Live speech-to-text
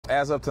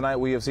As of tonight,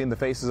 we have seen the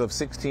faces of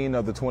 16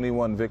 of the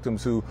 21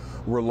 victims who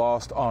were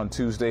lost on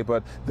Tuesday,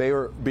 but they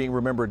are being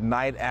remembered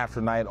night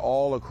after night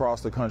all across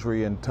the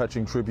country in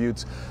touching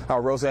tributes.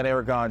 Roseanne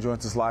Aragon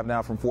joins us live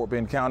now from Fort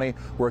Bend County,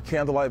 where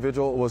Candlelight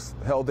Vigil was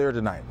held there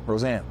tonight.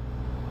 Roseanne.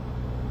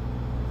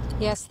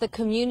 Yes, the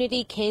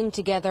community came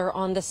together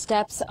on the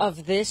steps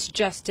of this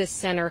Justice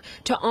Center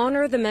to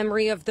honor the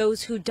memory of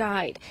those who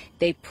died.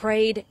 They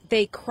prayed,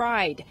 they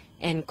cried,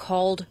 and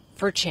called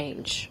for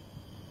change.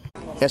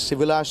 A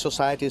civilized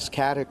society's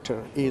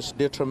character is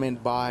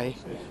determined by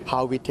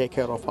how we take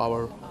care of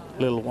our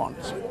little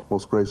ones.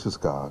 Most gracious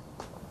God,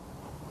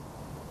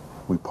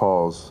 we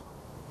pause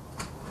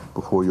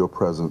before your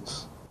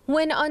presence.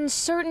 When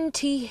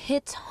uncertainty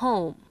hits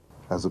home,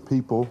 as a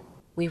people,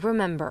 we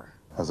remember.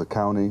 As a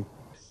county,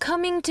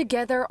 coming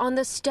together on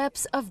the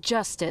steps of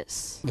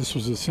justice. This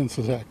was a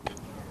senseless act,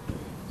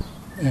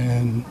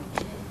 and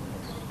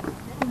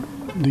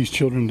these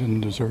children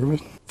didn't deserve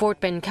it. Fort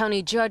Bend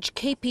County Judge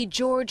KP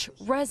George,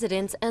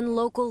 residents and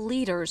local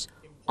leaders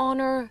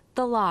honor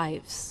the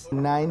lives.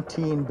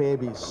 19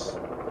 babies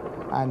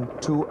and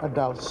 2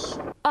 adults.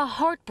 A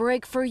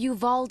heartbreak for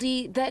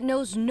Uvalde that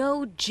knows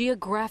no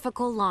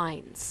geographical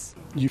lines.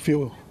 You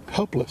feel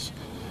helpless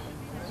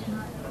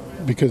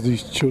because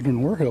these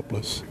children were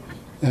helpless,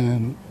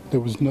 and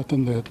there was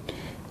nothing that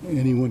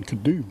anyone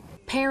could do.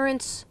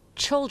 Parents,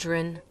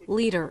 children,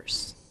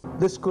 leaders.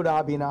 This could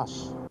have been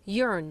us.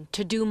 Yearn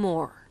to do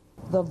more.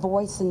 The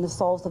voice and the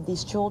souls of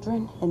these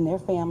children and their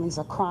families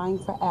are crying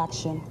for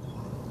action.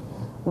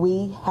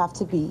 We have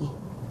to be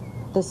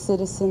the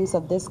citizens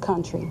of this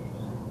country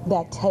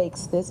that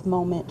takes this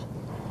moment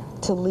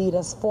to lead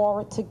us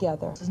forward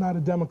together. This is not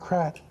a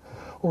Democrat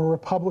or a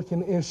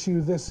Republican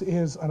issue. This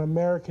is an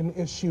American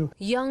issue.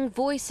 Young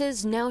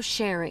voices now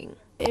sharing.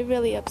 It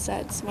really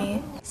upsets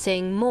me.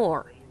 Saying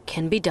more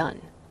can be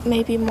done.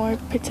 Maybe more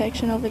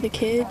protection over the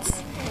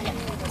kids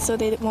so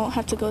they won't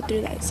have to go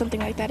through something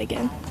like that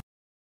again.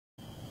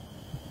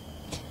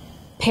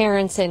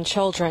 Parents and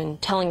children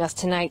telling us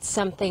tonight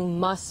something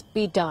must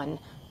be done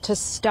to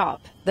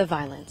stop the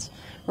violence.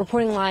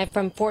 Reporting live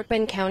from Fort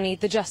Bend County,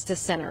 the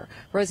Justice Center,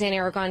 Roseanne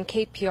Aragon,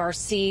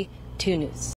 KPRC 2 News.